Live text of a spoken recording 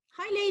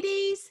Hi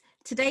ladies,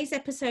 today's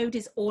episode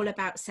is all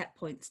about set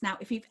points. Now,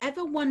 if you've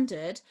ever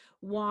wondered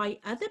why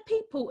other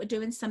people are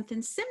doing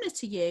something similar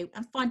to you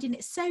and finding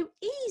it so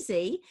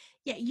easy,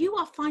 yet you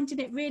are finding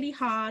it really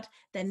hard,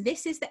 then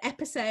this is the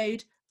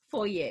episode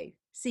for you.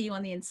 See you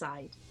on the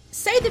inside.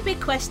 So the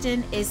big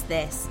question is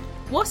this: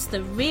 what's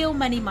the real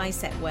money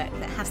mindset work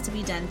that has to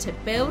be done to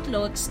build,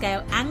 launch,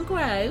 scale and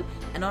grow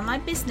an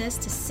online business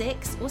to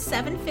 6 or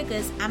 7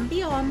 figures and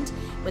beyond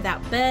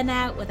without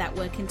burnout, without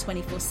working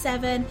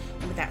 24/7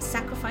 and without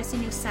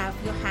sacrificing yourself,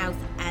 your health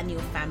and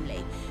your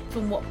family?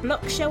 From what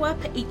blocks show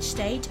up at each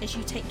stage as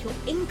you take your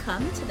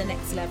income to the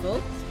next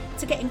level,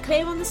 to getting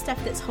clear on the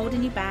stuff that's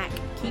holding you back,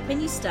 keeping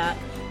you stuck,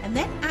 and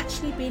then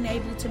actually being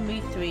able to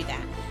move through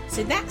that.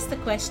 So that's the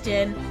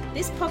question.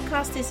 This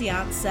podcast is the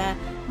answer.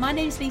 My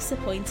name is Lisa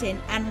Poynting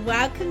and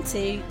welcome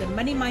to the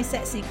Money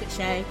Mindset Secret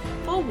Show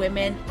for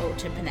women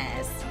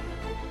entrepreneurs.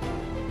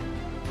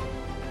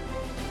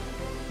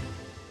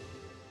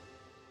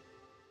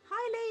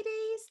 Hi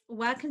ladies,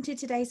 welcome to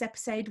today's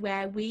episode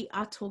where we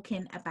are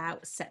talking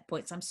about set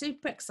points. I'm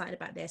super excited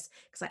about this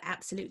because I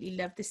absolutely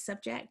love this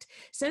subject.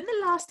 So in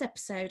the last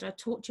episode, I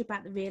talked to you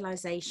about the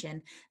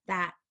realization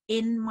that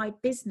in my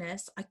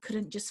business, I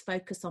couldn't just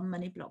focus on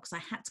money blocks. I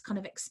had to kind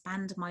of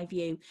expand my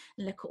view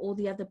and look at all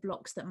the other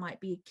blocks that might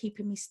be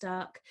keeping me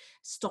stuck,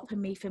 stopping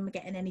me from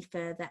getting any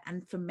further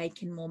and from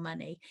making more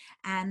money.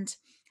 And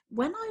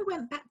when I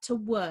went back to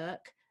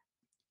work,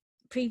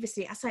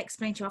 previously, as I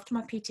explained to you, after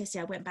my PTSD,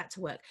 I went back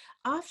to work.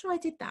 After I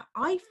did that,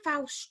 I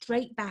fell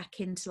straight back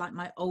into like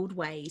my old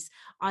ways.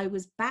 I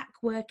was back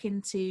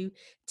working to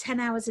 10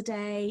 hours a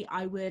day.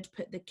 I would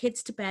put the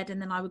kids to bed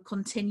and then I would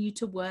continue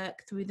to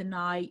work through the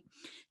night,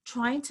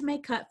 trying to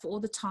make up for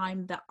all the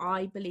time that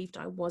I believed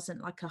I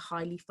wasn't like a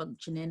highly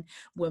functioning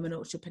woman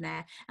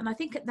entrepreneur. And I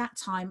think at that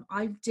time,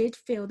 I did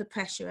feel the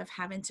pressure of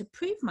having to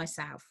prove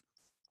myself.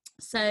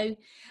 So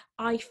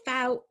I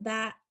felt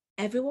that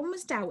everyone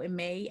was doubting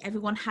me.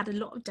 Everyone had a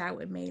lot of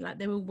doubt in me, like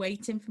they were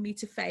waiting for me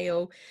to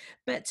fail.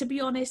 But to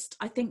be honest,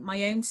 I think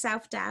my own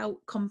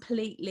self-doubt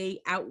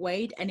completely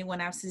outweighed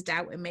anyone else's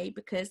doubt in me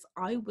because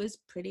I was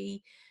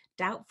pretty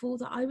doubtful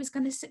that I was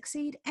going to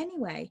succeed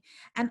anyway.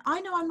 And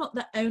I know I'm not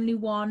the only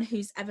one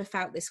who's ever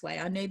felt this way.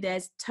 I know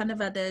there's a ton of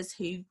others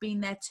who've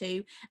been there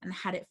too and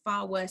had it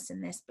far worse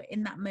than this. But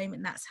in that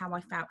moment, that's how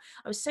I felt.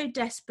 I was so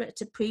desperate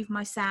to prove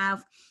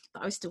myself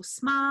that I was still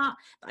smart,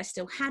 that I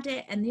still had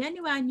it. And the only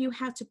way I knew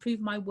how to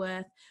prove my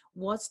worth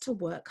was to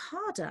work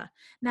harder.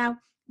 Now,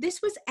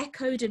 this was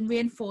echoed and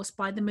reinforced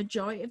by the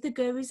majority of the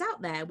gurus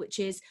out there, which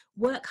is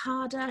work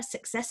harder.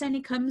 Success only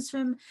comes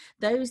from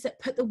those that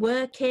put the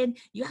work in.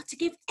 You have to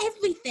give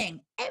everything,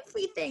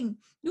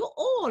 your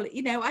all.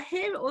 You know, I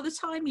hear it all the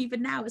time,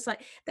 even now. It's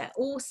like they're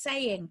all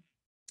saying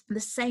the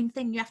same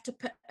thing. You have to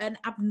put an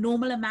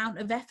abnormal amount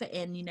of effort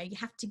in. You know, you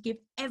have to give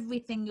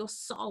everything, your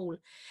soul.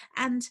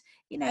 And,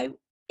 you know,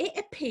 it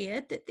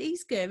appeared that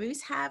these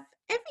gurus have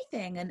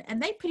everything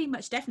and they pretty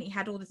much definitely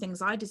had all the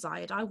things I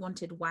desired. I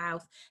wanted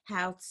wealth,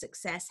 health,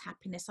 success,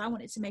 happiness. I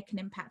wanted to make an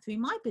impact through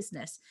my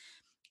business,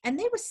 and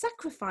they were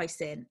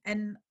sacrificing.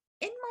 And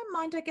in my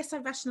mind, I guess I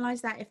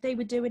rationalized that if they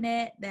were doing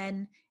it,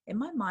 then in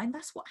my mind,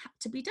 that's what had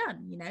to be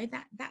done. You know,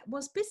 that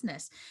was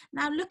business.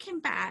 Now, looking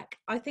back,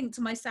 I think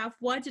to myself,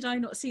 why did I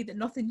not see that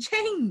nothing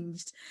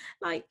changed?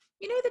 Like,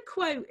 you know, the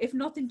quote, if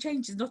nothing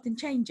changes, nothing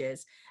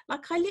changes.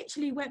 Like, I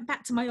literally went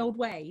back to my old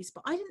ways,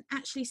 but I didn't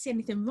actually see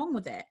anything wrong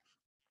with it.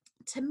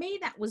 To me,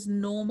 that was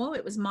normal.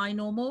 It was my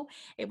normal.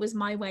 It was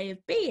my way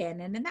of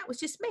being. And then that was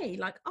just me.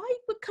 Like, I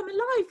would come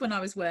alive when I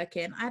was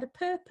working. I had a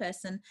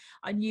purpose and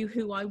I knew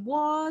who I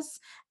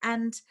was.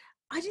 And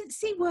I didn't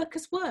see work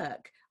as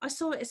work. I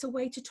saw it as a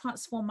way to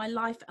transform my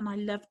life and I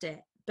loved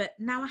it. But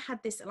now I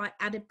had this like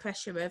added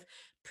pressure of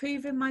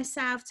proving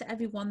myself to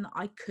everyone that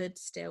I could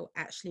still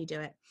actually do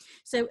it.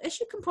 So as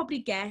you can probably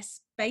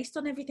guess, based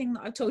on everything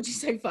that I've told you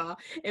so far,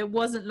 it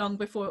wasn't long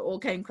before it all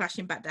came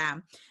crashing back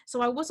down.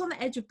 So I was on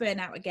the edge of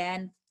burnout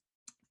again,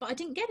 but I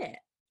didn't get it.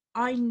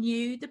 I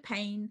knew the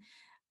pain.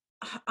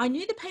 I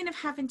knew the pain of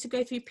having to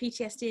go through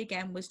PTSD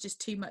again was just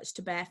too much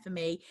to bear for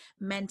me,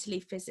 mentally,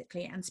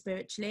 physically, and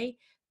spiritually.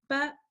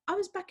 But I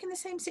was back in the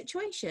same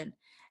situation.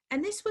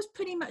 And this was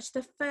pretty much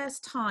the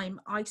first time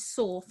I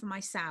saw for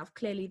myself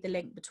clearly the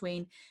link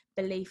between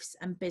beliefs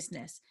and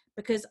business,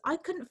 because I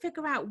couldn't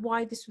figure out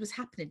why this was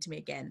happening to me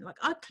again. Like,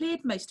 I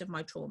cleared most of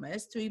my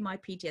traumas through my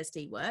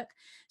PTSD work,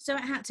 so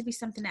it had to be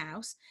something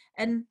else.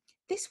 And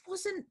this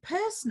wasn't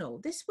personal.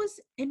 This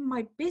was in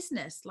my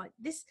business. Like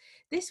this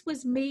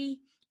was me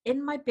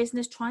in my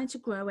business trying to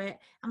grow it,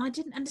 and I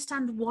didn't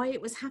understand why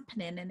it was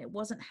happening, and it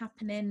wasn't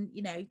happening,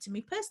 you know, to me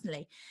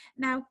personally.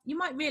 Now, you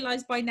might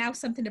realize by now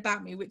something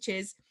about me, which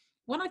is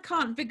when I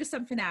can't figure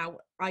something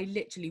out, I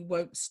literally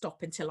won't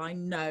stop until I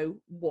know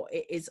what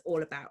it is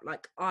all about.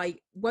 Like, I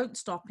won't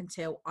stop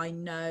until I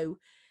know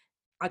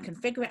I can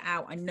figure it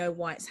out. I know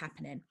why it's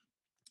happening.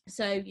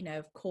 So, you know,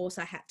 of course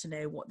I had to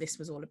know what this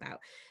was all about.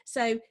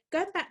 So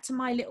going back to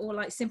my little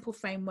like simple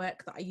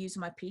framework that I use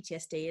in my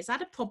PTSD, is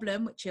that a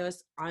problem, which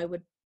was I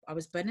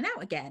was burning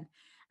out again.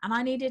 And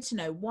I needed to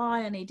know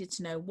why, I needed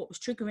to know what was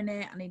triggering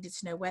it, I needed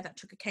to know where that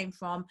trigger came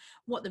from,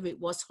 what the root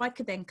was, so I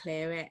could then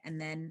clear it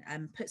and then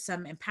put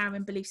some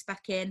empowering beliefs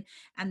back in,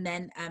 and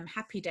then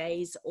happy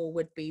days, all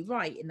would be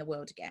right in the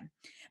world again.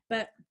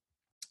 But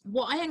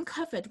what I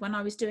uncovered when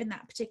I was doing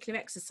that particular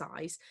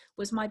exercise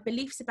was my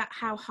beliefs about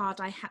how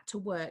hard I had to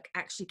work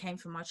actually came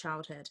from my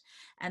childhood.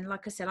 And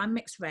like I said, I'm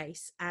mixed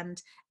race.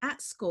 And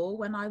at school,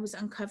 when I was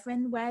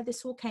uncovering where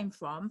this all came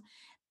from,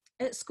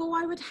 at school,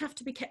 I would have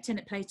to be kept in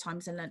at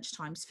playtimes and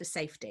lunchtimes for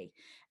safety.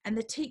 And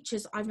the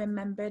teachers, I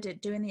remembered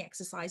it doing the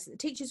exercise, the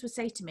teachers would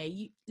say to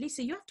me,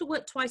 Lisa, you have to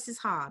work twice as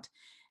hard.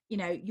 You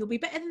know, you'll be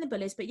better than the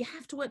bullies, but you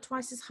have to work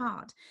twice as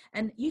hard.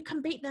 And you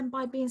can beat them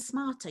by being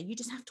smarter. You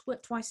just have to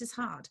work twice as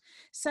hard.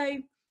 So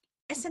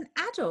as an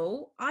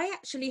adult, I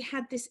actually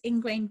had this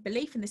ingrained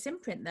belief and this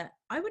imprint that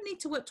I would need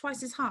to work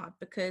twice as hard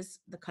because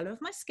the color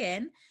of my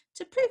skin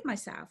to prove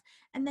myself.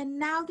 And then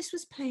now this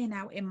was playing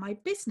out in my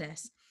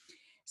business.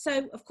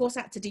 So of course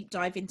I had to deep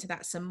dive into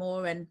that some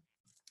more, and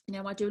you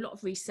know, I do a lot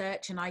of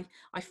research, and I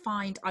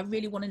find I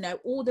really want to know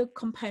all the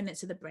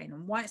components of the brain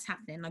and why it's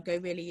happening. I go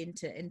really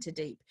into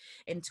deep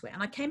into it,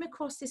 and I came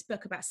across this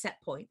book about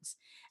set points,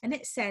 and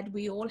it said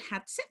we all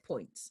had set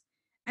points.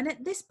 And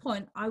at this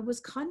point, I was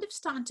kind of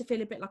starting to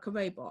feel a bit like a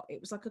robot.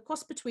 It was like a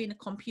cross between a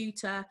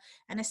computer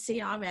and a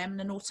CRM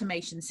and an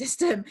automation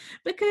system,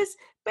 because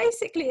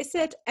basically it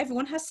said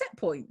everyone has set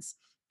points.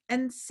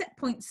 And set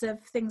points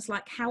of things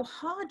like how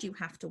hard you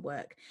have to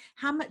work,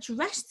 how much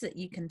rest that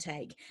you can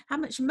take, how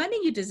much money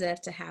you deserve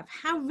to have,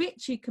 how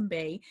rich you can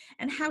be,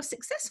 and how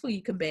successful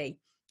you can be.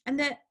 And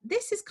that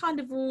this is kind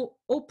of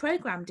all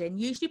programmed in,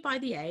 usually by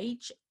the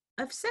age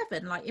of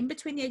 7, like in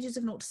between the ages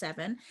of 0 to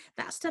 7.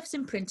 That stuff's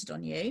imprinted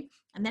on you,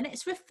 and then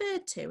it's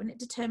referred to, and it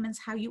determines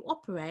how you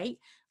operate,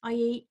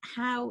 i.e.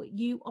 how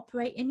you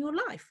operate in your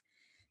life.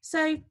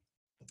 So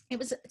it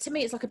was, to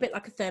me, it's like a bit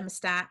like a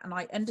thermostat, and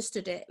I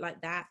understood it like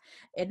that,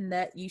 in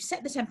that you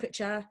set the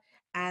temperature,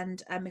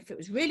 and if it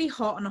was really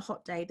hot on a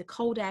hot day, the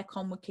cold air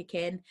con would kick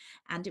in,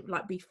 and it would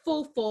like be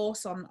full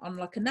force on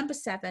like a number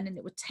 7, and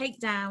it would take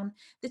down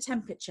the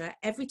temperature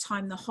every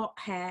time the hot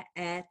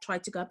air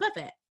tried to go above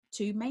it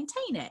to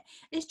maintain it.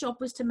 Its job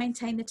was to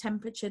maintain the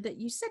temperature that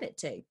you set it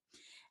to.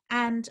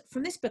 And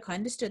from this book, I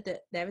understood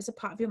that there is a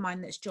part of your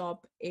mind that's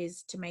job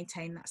is to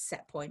maintain that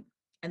set point,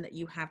 and that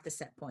you have the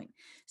set point.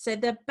 So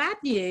the bad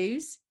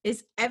news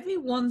is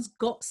everyone's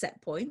got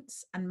set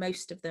points, and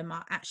most of them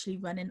are actually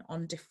running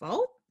on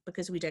default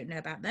because we don't know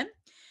about them.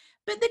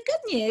 But the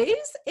good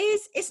news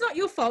is it's not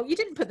your fault. You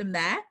didn't put them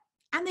there,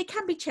 and they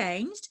can be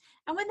changed.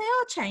 And when they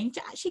are changed,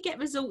 you actually get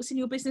results in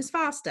your business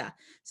faster.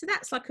 So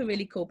that's like a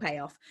really cool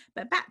payoff.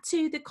 But back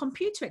to the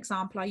computer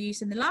example I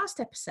used in the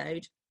last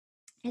episode,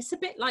 it's a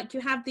bit like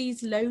you have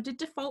these loaded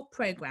default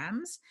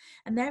programs,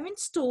 and they're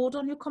installed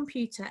on your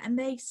computer and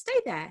they stay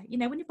there. You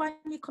know, when you buy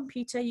a new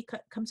computer, you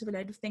come to a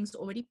load of things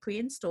already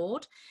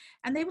pre-installed,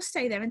 and they will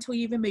stay there until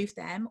you remove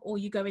them, or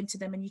you go into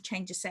them and you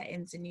change your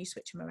settings and you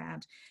switch them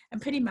around.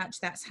 And pretty much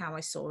that's how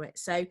I saw it.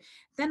 So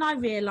then I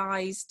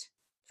realized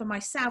for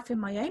myself in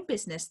my own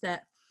business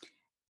that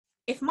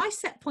if my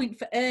set point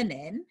for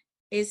earning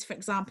is, for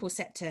example,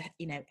 set to,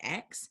 you know,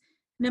 X,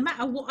 no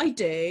matter what I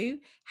do,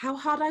 how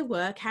hard I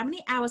work, how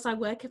many hours I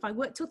work, if I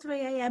work till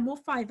 3 a.m. or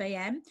 5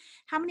 a.m.,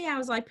 how many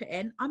hours I put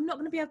in, I'm not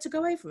going to be able to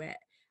go over it.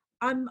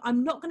 I'm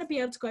not going to be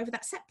able to go over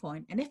that set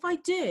point. And if I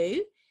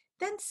do,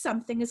 then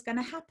something is going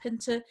to happen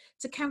to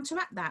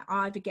counteract that.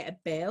 I either get a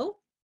bill,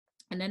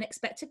 an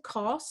unexpected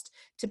cost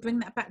to bring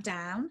that back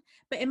down.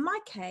 But in my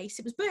case,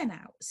 it was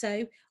burnout.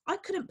 So I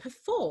couldn't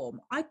perform.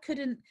 I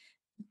couldn't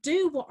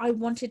do what I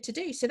wanted to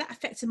do. So that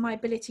affected my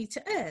ability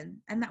to earn.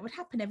 And that would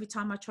happen every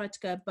time I tried to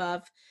go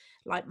above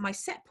like my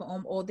set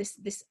point, or this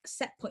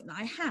set point that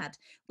I had,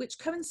 which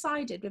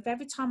coincided with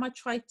every time I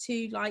tried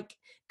to like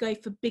go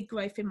for big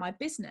growth in my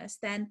business,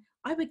 then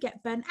I would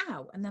get burnt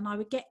out, and then I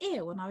would get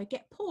ill, and I would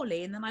get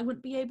poorly, and then I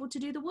wouldn't be able to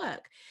do the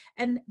work.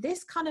 And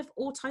this kind of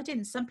all tied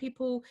in. Some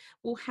people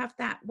will have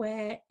that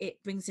where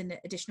it brings in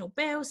additional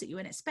bills that you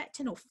weren't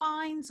expecting, or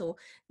fines, or,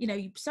 you know,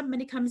 some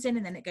money comes in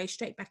and then it goes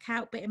straight back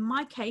out. But in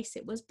my case,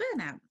 it was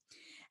burnout.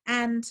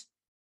 And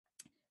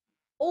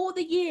all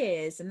the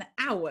years and the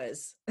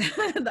hours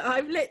that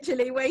I've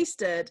literally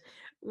wasted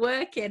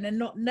working and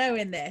not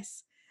knowing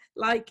this,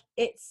 like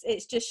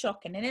it's just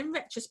shocking. And in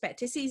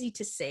retrospect, it's easy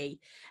to see.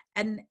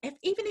 And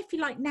even if you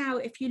like now,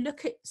 if you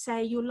look at,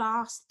 say, your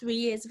last 3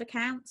 years of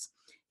accounts,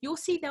 you'll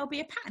see there'll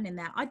be a pattern in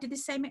there. I did the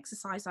same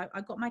exercise. I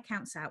got my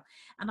accounts out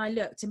and I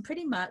looked, and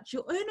pretty much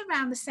you'll earn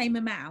around the same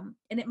amount,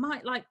 and it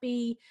might like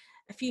be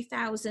a few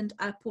thousand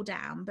up or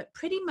down, but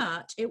pretty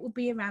much it will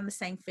be around the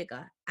same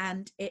figure,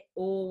 and it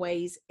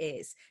always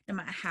is, no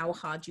matter how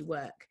hard you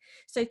work.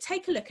 So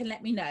take a look and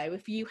let me know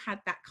if you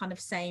had that kind of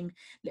same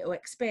little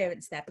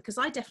experience there, because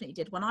I definitely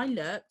did. When I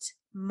looked,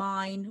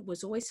 mine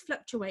was always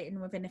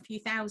fluctuating within a few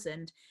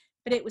thousand,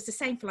 but it was the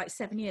same for like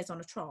 7 years on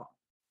a trot.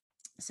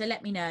 So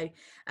let me know.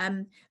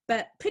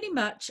 But pretty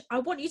much I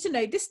want you to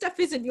know this stuff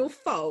isn't your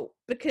fault,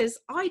 because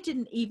I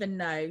didn't even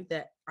know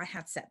that I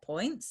had set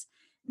points.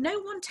 No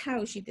one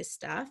tells you this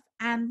stuff,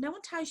 and no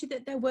one tells you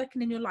that they're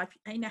working in your life.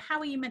 How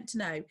are you meant to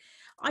know?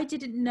 I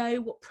didn't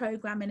know what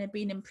programming had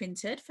been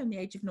imprinted from the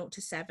age of 0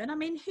 to 7. I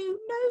mean, who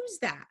knows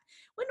that?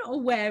 We're not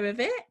aware of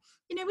it.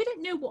 We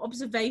don't know what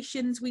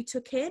observations we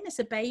took in as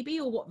a baby,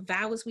 or what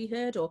vows we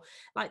heard, or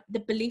like the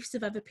beliefs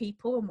of other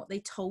people and what they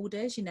told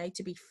us,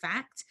 to be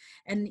fact.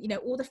 And,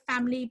 all the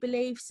family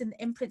beliefs and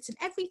imprints and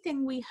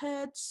everything we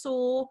heard,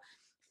 saw,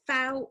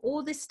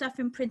 all this stuff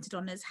imprinted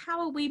on us. How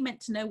are we meant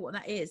to know what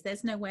that is?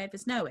 There's no way of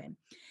us knowing.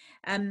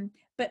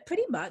 But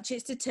pretty much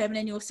it's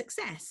determining your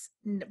success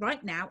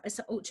right now as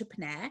an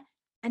entrepreneur,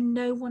 and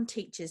no one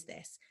teaches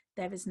this.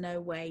 There is no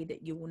way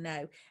that you will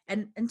know.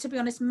 And to be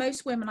honest,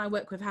 most women I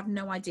work with have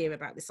no idea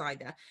about this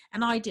either,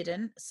 and I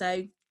didn't.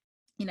 So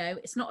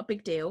it's not a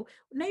big deal.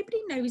 Nobody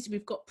knows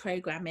we've got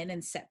programming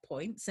and set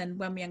points, and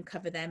when we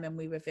uncover them and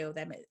we reveal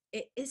them,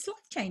 it's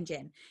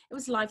life-changing. It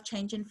was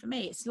life-changing for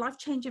me. It's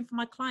life-changing for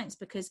my clients,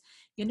 because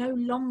you're no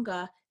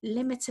longer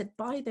limited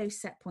by those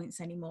set points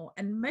anymore.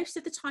 And most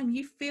of the time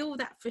you feel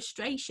that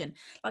frustration.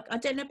 Like, I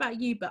don't know about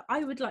you, but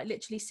I would like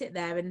literally sit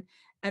there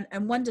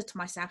and wonder to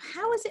myself,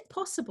 how is it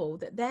possible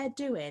that they're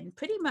doing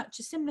pretty much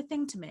a similar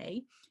thing to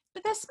me,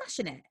 but they're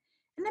smashing it?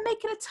 And they're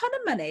making a ton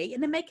of money,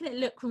 and they're making it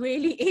look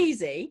really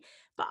easy.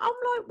 But I'm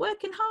like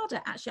working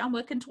harder. Actually, I'm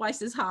working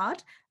twice as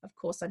hard. Of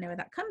course, I know where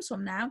that comes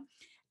from now.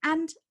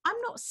 And I'm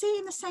not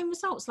seeing the same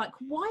results. Like,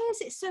 why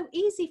is it so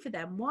easy for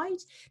them? Why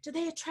do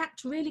they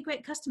attract really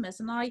great customers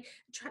and I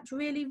attract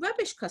really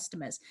rubbish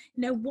customers?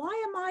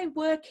 Why am I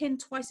working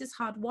twice as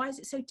hard? Why is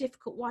it so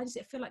difficult? Why does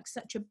it feel like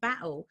such a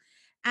battle?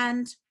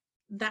 And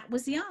that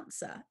was the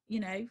answer,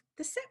 the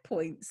set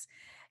points.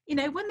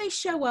 When they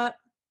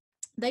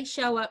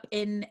show up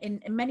in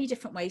many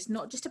different ways,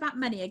 not just about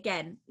money.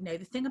 Again, the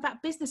thing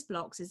about business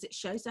blocks is it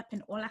shows up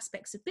in all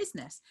aspects of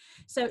business.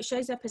 So it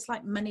shows up as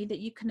like money that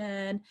you can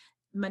earn,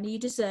 money you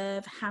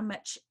deserve, how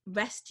much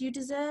rest you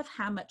deserve,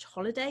 how much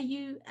holiday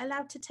you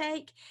allowed to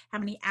take, how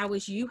many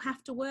hours you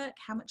have to work,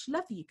 how much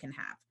love you can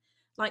have,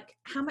 like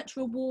how much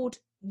reward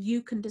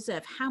you can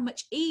deserve, how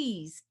much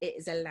ease it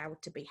is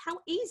allowed to be, how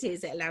easy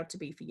is it allowed to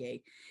be for you,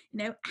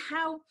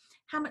 how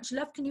much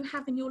love can you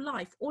have in your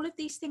life. All of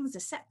these things are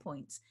set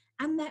points,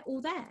 and they're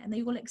all there and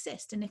they all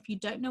exist. And if you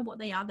don't know what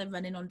they are, they're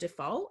running on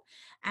default,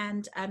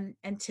 and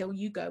until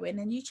you go in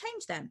and you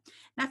change them.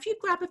 Now, if you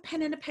grab a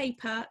pen and a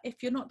paper,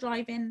 if you're not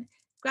driving,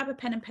 grab a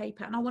pen and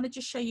paper, and I want to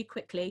just show you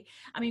quickly.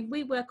 I mean,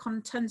 we work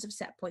on tons of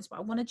set points, but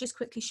I want to just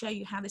quickly show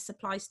you how this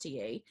applies to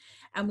you,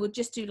 and we'll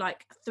just do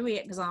like 3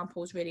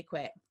 examples really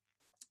quick.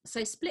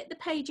 So split the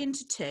page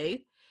into 2,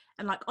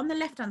 and like on the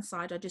left hand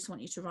side, I just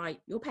want you to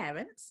write your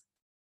parents,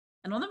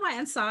 and on the right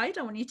hand side,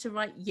 I want you to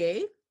write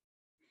you.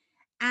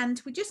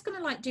 And we're just going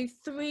to like do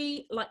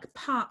 3 like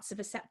parts of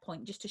a set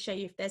point, just to show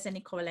you if there's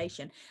any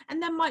correlation.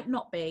 And there might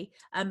not be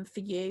for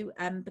you,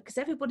 because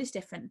everybody's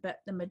different, but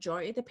the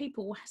majority of the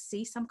people will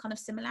see some kind of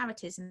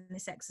similarities in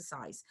this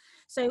exercise.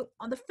 So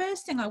on the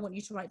first thing I want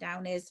you to write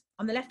down is,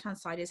 on the left hand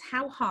side, is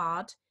how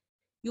hard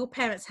your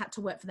parents had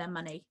to work for their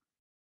money.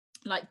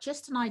 Like,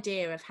 just an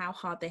idea of how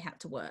hard they had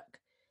to work.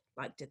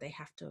 Like, did they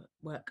have to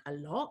work a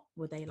lot?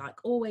 Were they like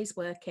always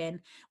working?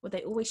 Were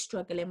they always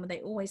struggling? Were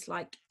they always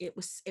like, it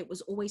was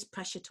always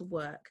pressure to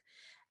work?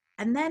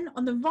 And then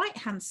on the right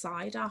hand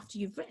side, after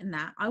you've written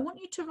that, I want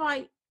you to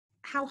write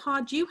how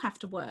hard you have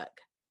to work.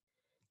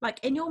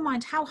 Like, in your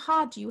mind, how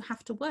hard do you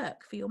have to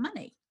work for your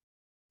money?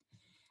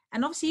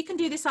 And obviously you can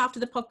do this after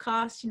the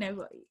podcast, you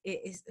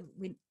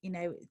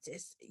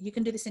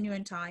can do this in your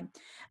own time.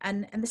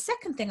 And the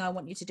second thing I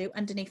want you to do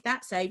underneath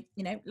that, so,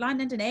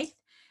 line underneath,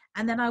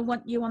 and then I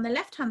want you on the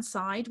left-hand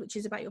side, which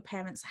is about your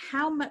parents,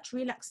 how much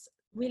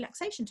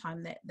relaxation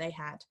time that they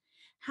had.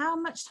 How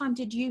much time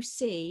did you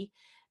see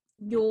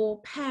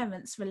your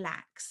parents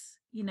relax?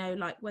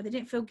 Like, where they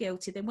didn't feel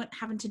guilty, they weren't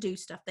having to do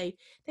stuff, they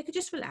could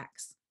just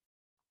relax.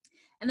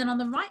 And then on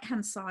the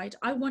right-hand side,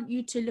 I want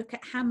you to look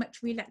at how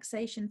much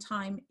relaxation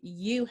time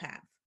you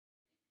have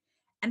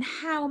and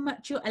how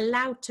much you're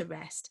allowed to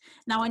rest.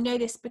 Now, I know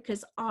this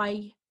because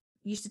I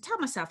used to tell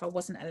myself I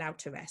wasn't allowed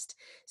to rest.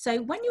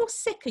 So when you're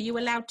sick, are you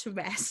allowed to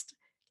rest?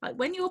 Like,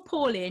 when you're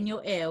poorly and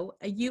you're ill,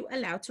 are you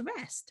allowed to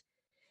rest?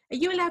 Are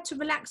you allowed to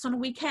relax on a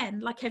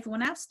weekend like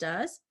everyone else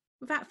does,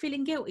 without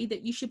feeling guilty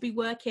that you should be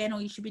working,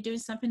 or you should be doing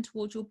something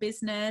towards your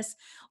business?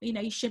 Or,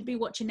 you shouldn't be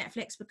watching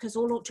Netflix, because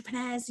all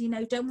entrepreneurs,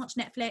 don't watch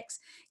Netflix.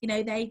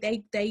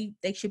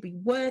 They should be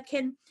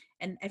working,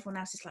 and everyone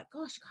else is like,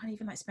 gosh, you can't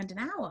even like spend an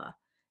hour,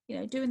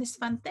 doing this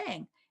fun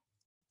thing.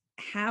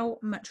 How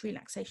much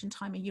relaxation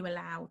time are you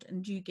allowed,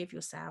 and do you give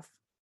yourself?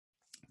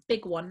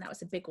 Big one. That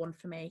was a big one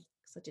for me,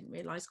 because I didn't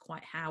realize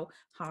quite how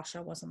harsh I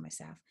was on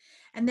myself.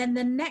 And then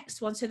the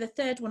next one, so the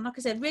third one, like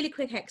I said, really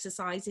quick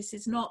exercise. This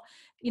is not,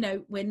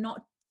 we're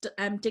not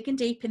digging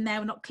deep in there,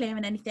 we're not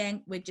clearing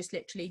anything, we're just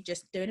literally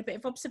just doing a bit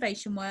of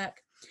observation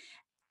work.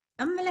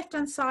 On the left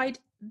hand side,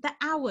 the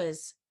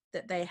hours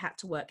that they had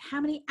to work.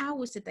 How many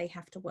hours did they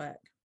have to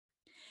work?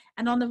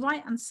 And on the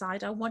right hand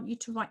side, I want you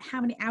to write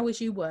how many hours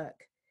you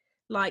work.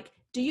 Like,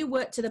 do you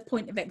work to the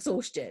point of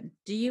exhaustion?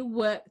 Do you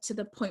work to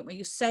the point where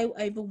you're so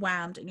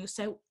overwhelmed and you're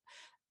so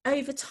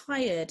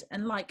overtired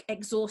and like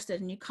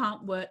exhausted and you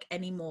can't work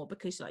anymore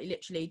because like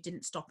literally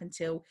didn't stop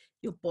until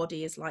your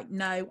body is like,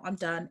 no, I'm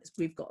done,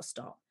 we've got to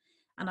stop.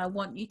 And I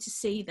want you to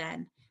see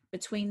then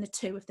between the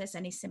two if there's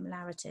any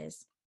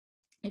similarities,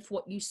 if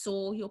what you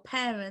saw your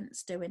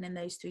parents doing in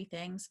those three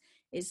things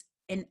is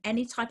in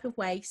any type of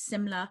way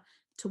similar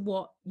to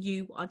what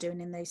you are doing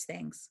in those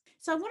things.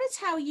 So I want to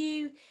tell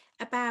you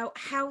about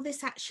how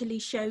this actually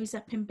shows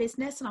up in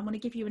business, and I want to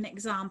give you an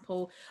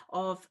example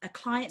of a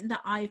client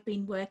that I've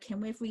been working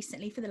with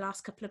recently for the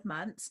last couple of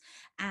months,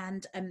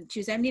 and she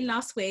was only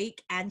last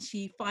week and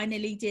she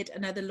finally did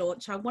another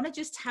launch. I want to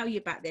just tell you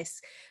about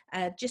this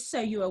just so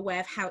you're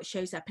aware of how it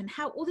shows up and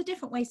how all the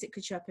different ways it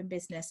could show up in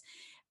business.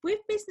 With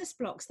business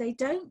blocks, they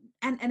don't,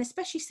 and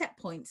especially set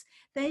points,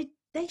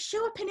 they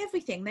show up in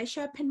everything. They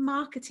show up in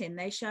marketing,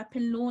 they show up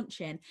in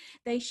launching,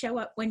 they show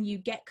up when you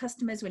get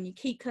customers, when you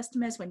keep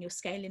customers, when you're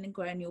scaling and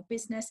growing your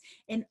business.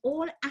 In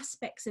all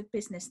aspects of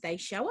business, they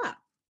show up.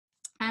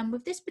 And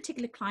with this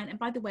particular client, and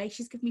by the way,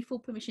 she's given me full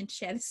permission to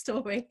share the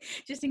story,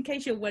 just in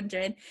case you're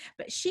wondering,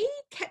 but she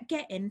kept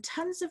getting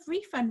tons of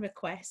refund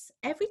requests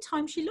every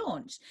time she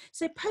launched.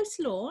 So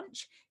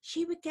post-launch,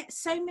 she would get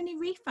so many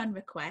refund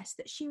requests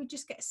that she would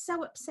just get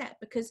so upset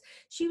because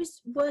she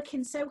was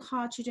working so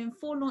hard. She's doing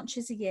 4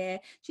 launches a year.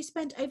 She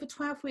spent over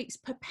 12 weeks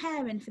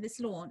preparing for this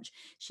launch.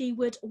 She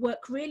would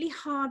work really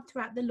hard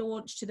throughout the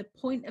launch to the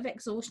point of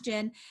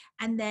exhaustion.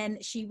 And then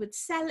she would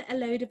sell a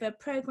load of her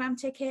program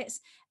tickets.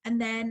 And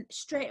then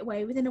straight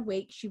away, within a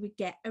week, she would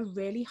get a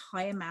really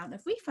high amount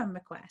of refund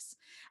requests.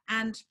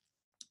 And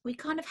we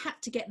kind of had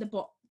to get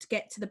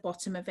to the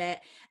bottom of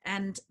it.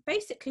 And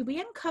basically we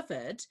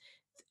uncovered,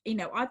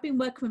 I've been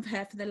working with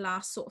her for the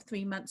last sort of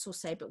 3 months or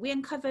so, but we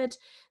uncovered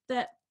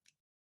that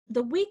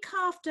the week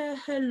after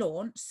her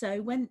launch,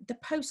 so when the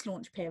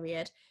post-launch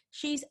period,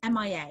 she's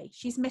MIA,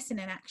 she's missing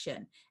in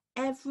action.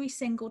 Every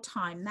single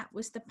time, that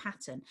was the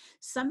pattern.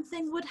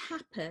 Something would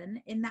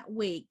happen in that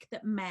week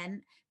that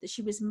meant that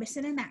she was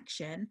missing in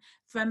action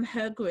from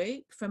her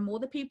group, from all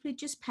the people who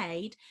just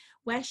paid,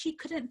 where she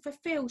couldn't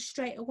fulfill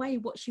straight away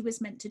what she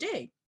was meant to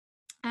do.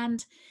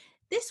 And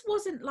this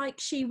wasn't like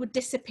she would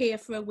disappear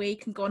for a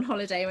week and go on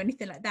holiday or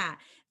anything like that.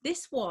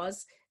 This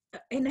was,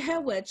 in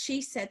her words,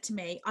 she said to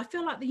me, I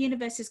feel like the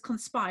universe is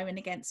conspiring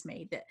against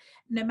me, that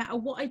no matter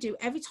what I do,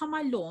 every time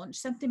I launch,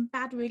 something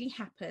bad really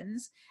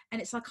happens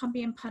and it's like I'm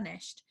being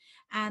punished.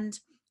 And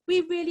we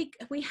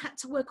had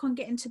to work on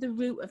getting to the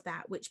root of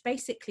that, which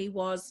basically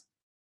was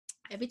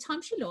every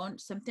time she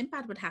launched, something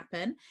bad would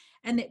happen.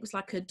 And it was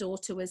like her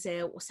daughter was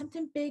ill or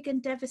something big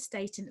and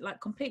devastating,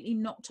 like completely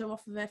knocked her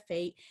off of her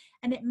feet.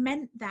 And it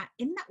meant that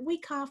in that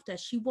week after,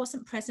 she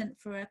wasn't present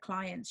for her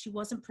clients. She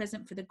wasn't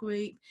present for the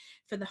group,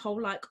 for the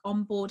whole like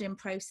onboarding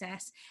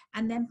process.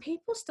 And then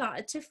people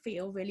started to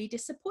feel really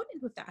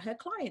disappointed with that. Her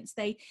clients,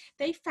 they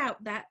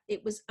felt that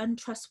it was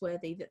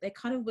untrustworthy, that they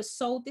kind of was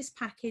sold this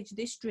package,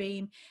 this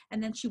dream,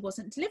 and then she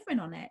wasn't delivering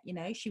on it.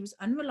 She was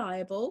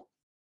unreliable,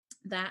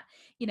 that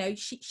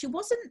she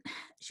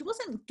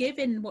wasn't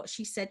giving what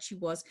she said she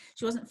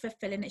wasn't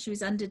fulfilling it, she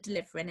was under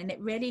delivering, and it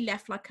really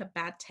left like a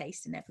bad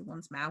taste in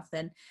everyone's mouth.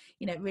 And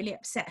it really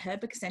upset her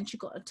because then she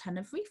got a ton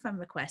of refund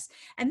requests.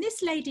 And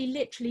this lady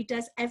literally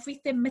does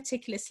everything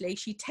meticulously.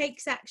 She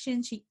takes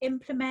action, she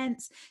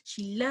implements,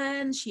 she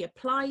learns, she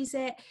applies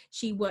it,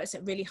 she works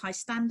at really high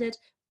standard.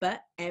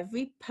 But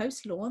every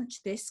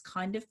post-launch, this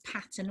kind of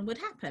pattern would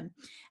happen.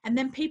 And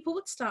then people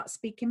would start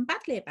speaking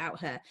badly about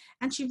her.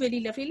 And she's a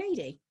really lovely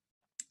lady.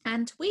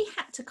 And we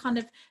had to kind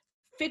of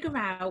figure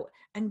out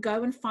and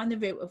go and find the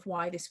root of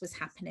why this was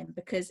happening,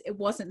 because it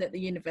wasn't that the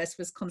universe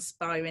was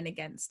conspiring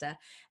against her.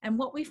 And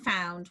what we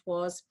found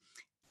was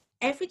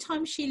every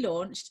time she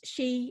launched,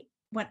 she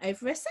went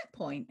over a set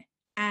point.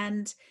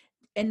 And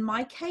in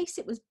my case,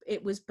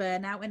 it was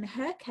burnout. In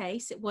her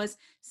case, it was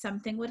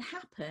something would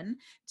happen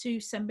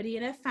to somebody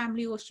in her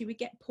family, or she would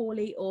get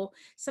poorly, or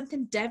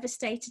something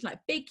devastating, like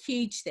big,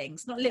 huge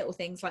things, not little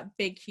things, like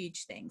big,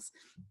 huge things.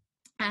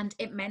 And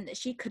it meant that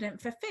she couldn't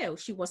fulfill.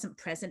 She wasn't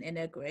present in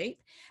her group.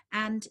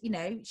 And,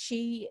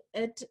 she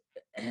had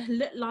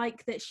looked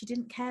like that she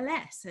didn't care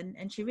less.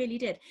 And she really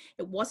did.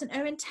 It wasn't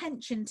her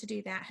intention to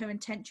do that. Her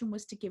intention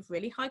was to give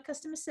really high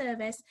customer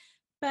service.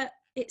 But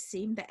it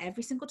seemed that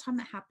every single time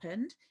that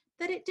happened,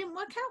 that it didn't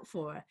work out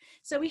for her.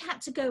 So we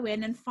had to go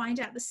in and find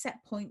out the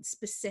set points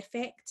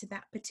specific to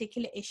that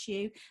particular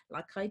issue,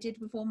 like I did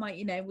with all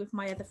my, with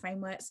my other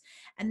frameworks.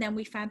 And then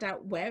we found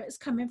out where it's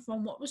coming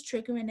from, what was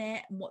triggering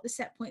it, and what the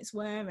set points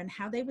were, and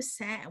how they were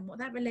set, and what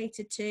that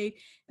related to.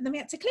 And then we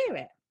had to clear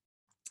it.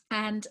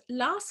 And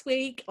last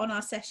week on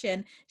our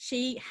session,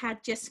 she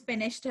had just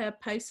finished her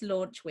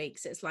post-launch week.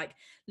 So it's like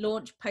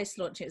launch,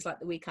 post-launch, it was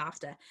like the week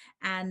after.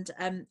 And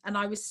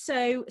I was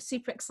so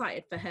super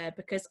excited for her,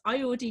 because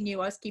I already knew,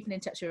 I was keeping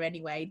in touch with her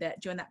anyway,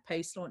 that during that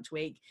post-launch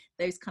week,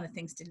 those kind of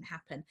things didn't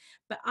happen.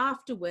 But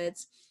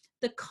afterwards,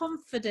 the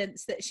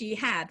confidence that she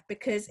had,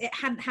 because it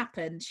hadn't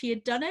happened. She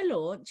had done her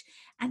launch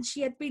and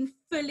she had been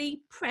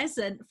fully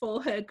present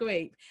for her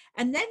group.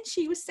 And then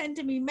she was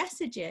sending me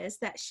messages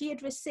that she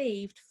had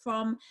received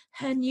from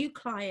her new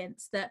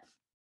clients, that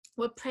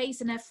were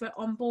praising her for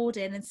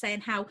onboarding and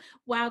saying how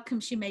welcome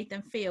she made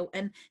them feel.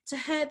 And to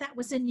her, that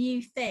was a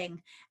new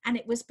thing. And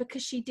it was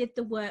because she did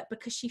the work,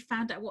 because she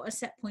found out what her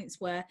set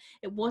points were.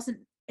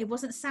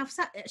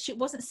 She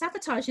wasn't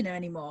sabotaging her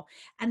anymore.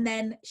 And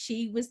then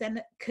she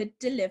could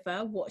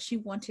deliver what she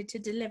wanted to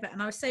deliver.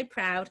 And I was so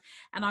proud,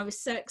 and I was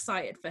so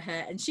excited for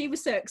her, and she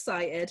was so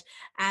excited.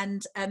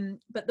 And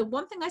but the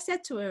one thing I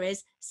said to her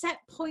is, set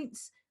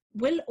points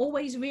will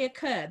always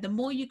reoccur. The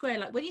more you grow,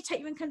 like when you take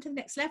your income to the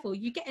next level,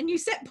 you get a new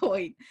set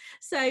point.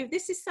 So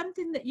this is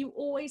something that you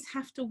always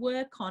have to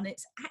work on.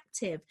 It's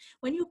active.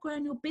 When you're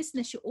growing your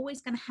business, you're always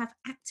going to have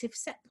active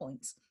set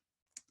points.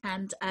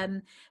 And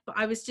but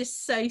I was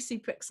just so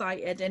super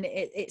excited, and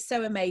it's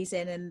so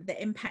amazing, and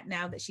the impact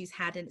now that she's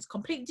had, and it's a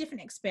completely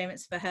different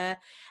experience for her,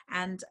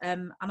 and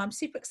I'm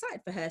super excited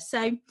for her.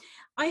 So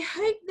I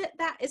hope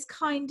that is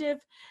kind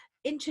of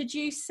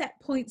introduce set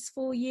points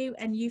for you,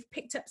 and you've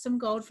picked up some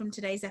gold from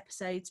today's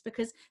episodes,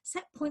 because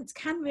set points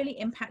can really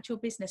impact your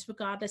business,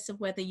 regardless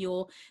of whether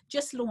you're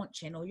just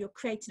launching, or you're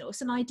creating it, or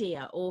it's an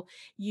idea, or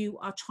you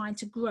are trying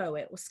to grow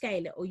it or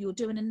scale it, or you're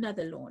doing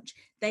another launch.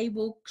 They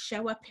will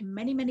show up in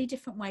many, many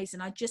different ways.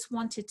 And I just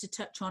wanted to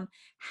touch on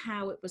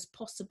how it was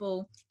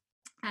possible.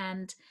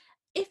 And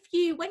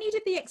when you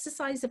did the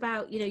exercise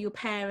about, your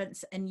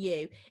parents and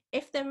you,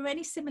 if there are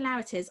any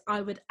similarities,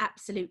 I would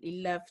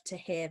absolutely love to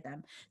hear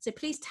them. So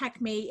please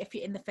tag me if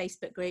you're in the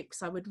Facebook group,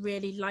 because I would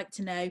really like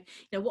to know,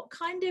 what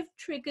kind of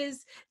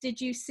triggers did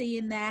you see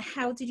in there?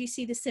 How did you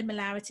see the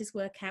similarities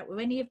work out? Were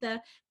any of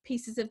the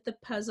pieces of the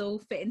puzzle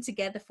fitting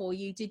together for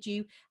you? Did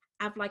you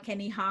have like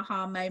any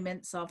ha-ha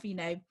moments of,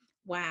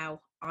 wow,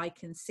 I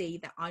can see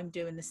that I'm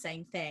doing the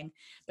same thing?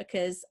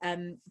 Because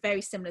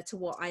very similar to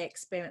what I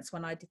experienced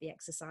when I did the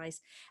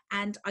exercise.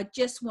 And I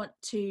just want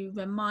to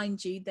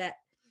remind you that,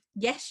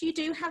 yes, you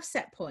do have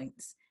set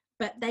points,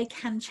 but they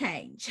can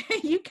change.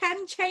 You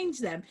can change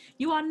them.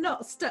 You are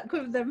not stuck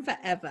with them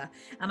forever.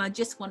 And I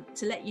just want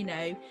to let you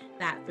know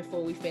that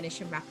before we finish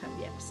and wrap up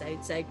the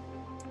episode. So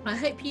I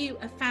hope you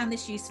have found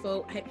this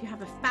useful. I hope you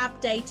have a fab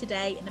day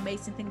today and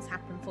amazing things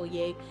happen for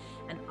you.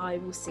 And I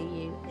will see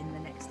you in the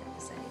next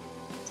episode.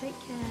 Take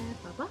care.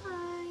 Bye-bye.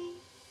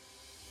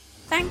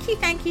 Thank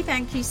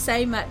you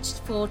so much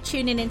for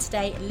tuning in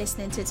today and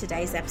listening to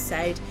today's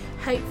episode.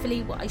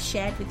 Hopefully what I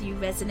shared with you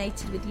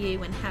resonated with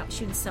you and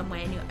helps you in some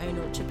way in your own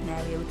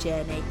entrepreneurial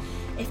journey.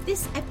 If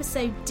this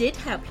episode did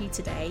help you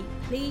today,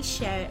 please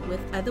share it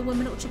with other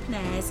women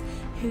entrepreneurs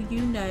who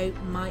you know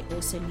might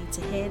also need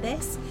to hear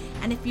this.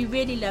 And if you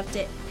really loved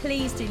it,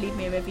 please do leave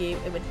me a review.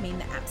 It would mean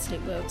the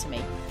absolute world to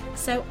me.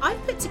 So I've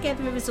put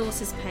together a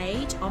resources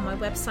page on my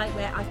website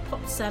where I've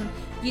popped some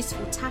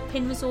useful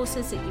tap-in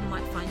resources that you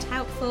might find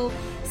helpful.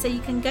 So you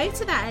can go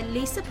to that at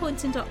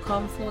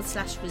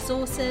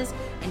lisapoynton.com/resources,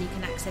 and you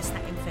can access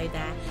that info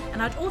there.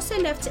 And I'd also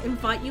love to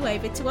invite you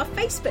over to our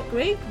Facebook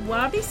group,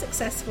 Wildly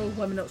Successful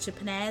Women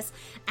Entrepreneurs.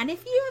 And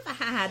if you ever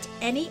had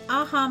any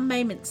aha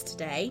moments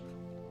today,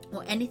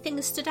 or anything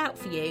that stood out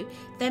for you,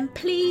 then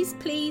please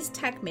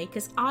tag me,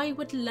 because I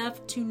would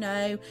love to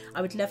know.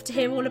 I would love to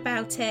hear all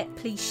about it.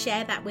 Please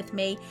share that with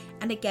me.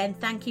 And again,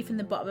 thank you from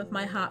the bottom of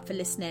my heart for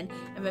listening.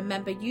 And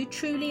remember, you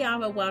truly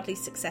are a wildly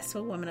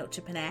successful woman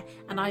entrepreneur,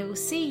 and I will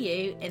see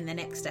you in the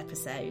next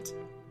episode.